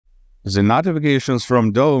The notifications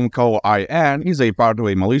from adsfrom is a part of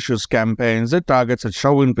a malicious campaign that targets at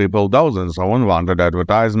showing people dozens of unwanted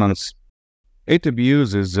advertisements. It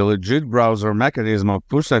abuses the legit browser mechanism of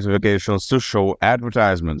push notifications to show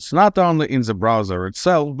advertisements, not only in the browser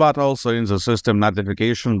itself but also in the system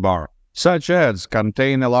notification bar. Such ads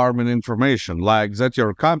contain alarming information like that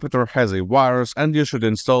your computer has a virus and you should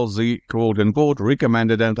install the quote-unquote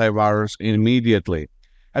recommended antivirus immediately.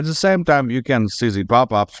 At the same time, you can see the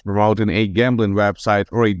pop-ups promoting a gambling website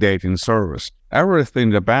or a dating service. Everything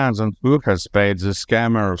depends on who has paid the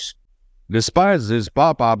scammers. Despite these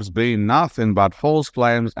pop-ups being nothing but false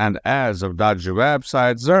claims and ads of dodgy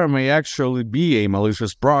websites, there may actually be a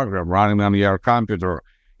malicious program running on your computer.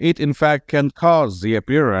 It in fact can cause the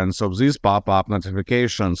appearance of these pop-up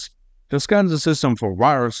notifications. To scan the system for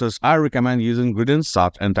viruses, I recommend using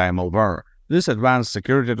GridInSoft anti-malware. This advanced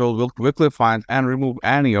security tool will quickly find and remove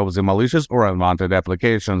any of the malicious or unwanted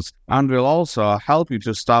applications, and will also help you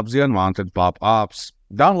to stop the unwanted pop-ups.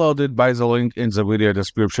 Download it by the link in the video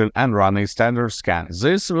description and run a standard scan.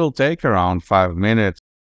 This will take around 5 minutes.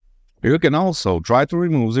 You can also try to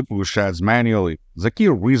remove the push ads manually. The key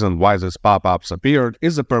reason why these pop-ups appeared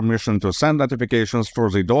is the permission to send notifications for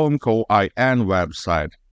the .co.in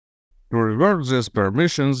website. To reverse these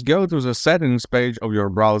permissions, go to the settings page of your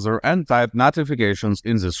browser and type notifications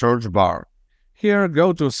in the search bar. Here,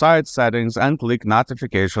 go to site settings and click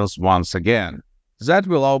notifications once again. That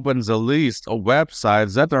will open the list of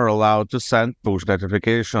websites that are allowed to send push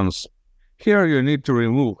notifications. Here you need to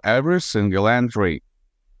remove every single entry.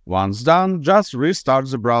 Once done, just restart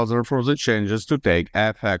the browser for the changes to take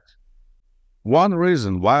effect. One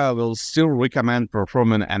reason why I will still recommend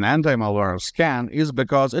performing an anti-malware scan is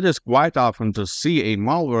because it is quite often to see a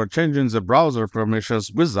malware changing the browser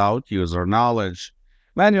permissions without user knowledge.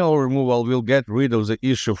 Manual removal will get rid of the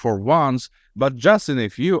issue for once, but just in a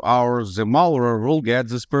few hours the malware will get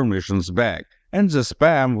these permissions back, and the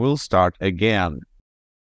spam will start again.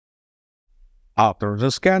 After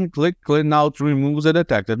the scan, click Clean Now to remove the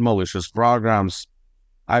detected malicious programs.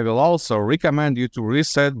 I will also recommend you to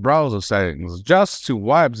reset browser settings, just to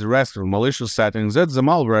wipe the rest of malicious settings that the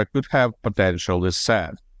malware could have potentially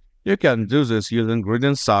set. You can do this using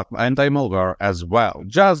GridInSoft anti-malware as well.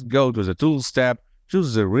 Just go to the Tools tab,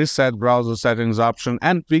 choose the Reset Browser Settings option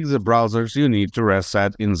and pick the browsers you need to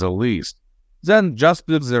reset in the list. Then just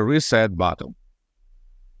click the Reset button.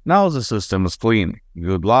 Now the system is clean.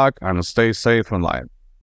 Good luck and stay safe online.